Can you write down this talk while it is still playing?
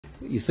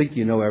you think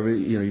you know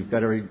you've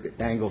got every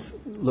angle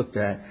looked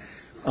at.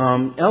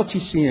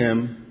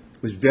 LTCM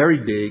was very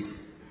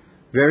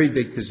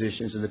big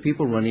positions, and the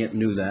people running it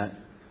knew that,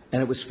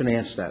 and it was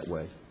financed that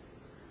way.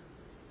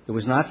 It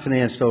was not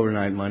financed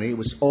overnight money. It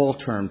was all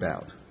termed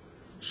out.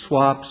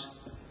 Swaps,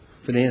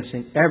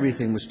 financing,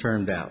 everything was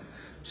termed out.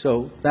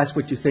 So that's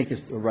what you think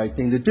is the right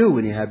thing to do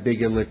when you have big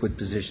illiquid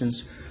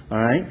positions,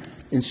 all right?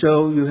 And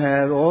so you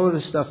have all of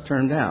the stuff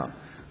termed out.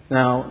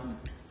 Now,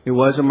 it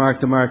was a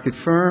mark-to-market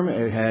firm.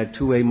 It had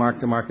two-way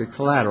mark-to-market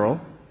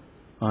collateral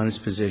on its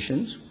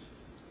positions.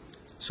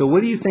 So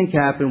what do you think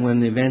happened when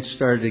the events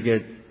started to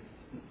get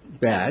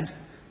bad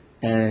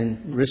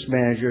and risk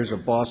managers or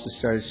bosses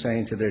started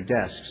saying to their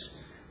desks,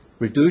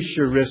 reduce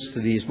your risk to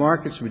these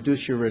markets,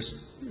 reduce your risk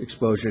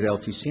exposure to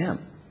LTCM?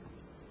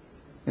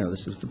 You know,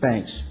 this is the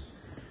banks.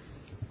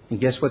 And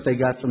guess what they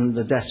got from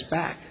the desk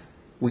back?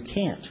 We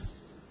can't.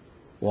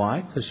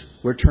 Why? Because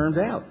we're termed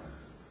out.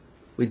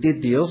 We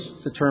did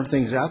deals to term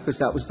things out because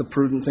that was the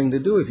prudent thing to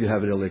do if you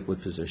have an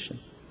illiquid position.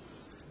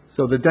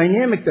 So the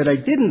dynamic that I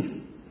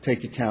didn't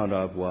take account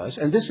of was,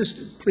 and this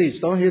is, please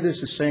don't hear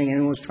this as saying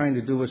anyone's trying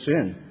to do us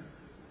in.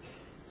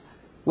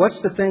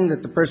 What's the thing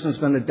that the person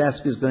who's on the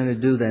desk is going to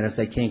do then if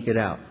they can't get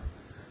out?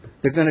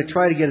 They're going to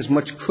try to get as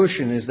much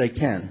cushion as they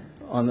can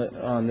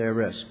on their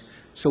risk.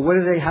 So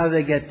how do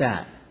they get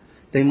that?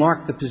 They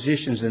mark the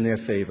positions in their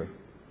favor.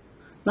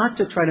 Not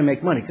to try to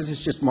make money, because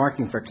it's just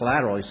marking for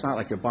collateral. It's not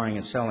like you're buying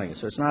and selling it.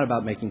 So it's not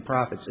about making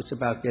profits. It's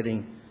about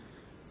getting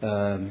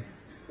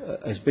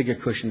as big a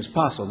cushion as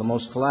possible, the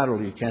most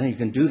collateral you can. And you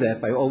can do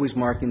that by always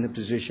marking the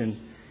position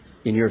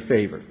in your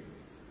favor.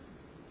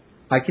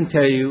 I can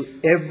tell you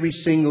every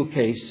single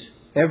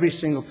case, every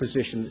single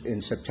position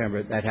in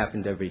September, that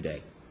happened every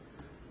day.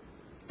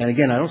 And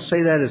again, I don't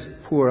say that as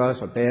poor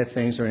us or bad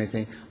things or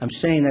anything. I'm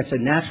saying that's a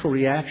natural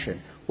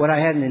reaction. What I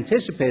hadn't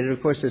anticipated,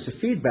 of course, there's a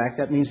feedback.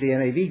 That means the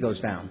NAV goes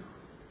down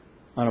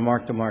on a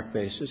mark-to-market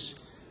basis,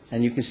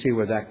 and you can see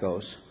where that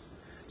goes.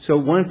 So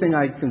one thing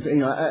I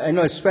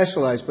know it's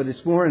specialized, but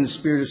it's more in the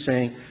spirit of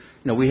saying,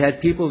 we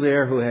had people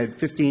there who had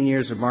 15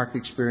 years of market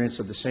experience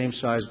of the same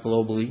size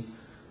globally.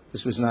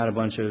 This was not a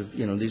bunch of,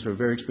 these were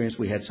very experienced.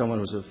 We had someone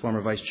who was a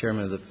former vice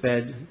chairman of the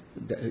Fed,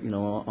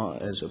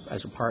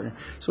 as a partner.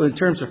 So in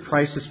terms of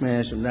crisis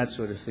management, that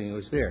sort of thing, it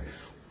was there.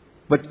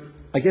 But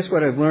I guess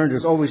what I've learned,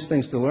 there's always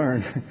things to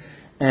learn.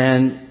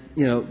 And,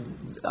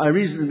 I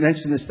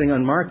mentioned this thing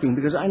on marking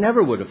because I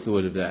never would have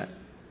thought of that.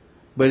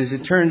 But as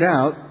it turned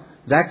out,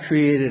 that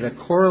created a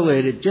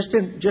correlated, just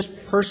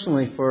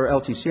personally for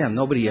LTCM,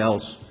 nobody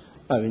else,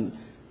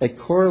 a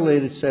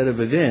correlated set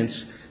of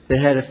events that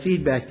had a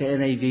feedback to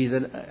NAV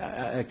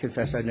that I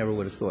confess I never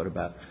would have thought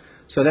about.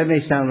 So that may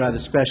sound rather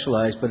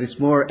specialized, but it's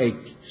more a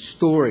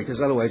story,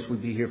 because otherwise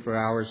we'd be here for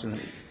hours and,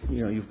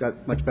 you've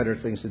got much better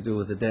things to do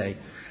with the day.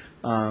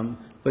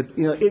 But,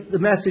 the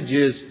message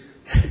is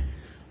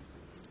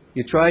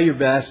you try your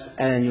best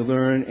and you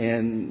learn,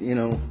 and,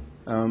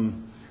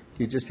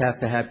 you just have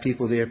to have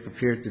people there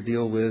prepared to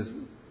deal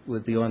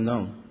with the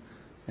unknown.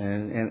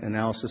 And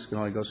analysis can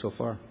only go so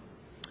far.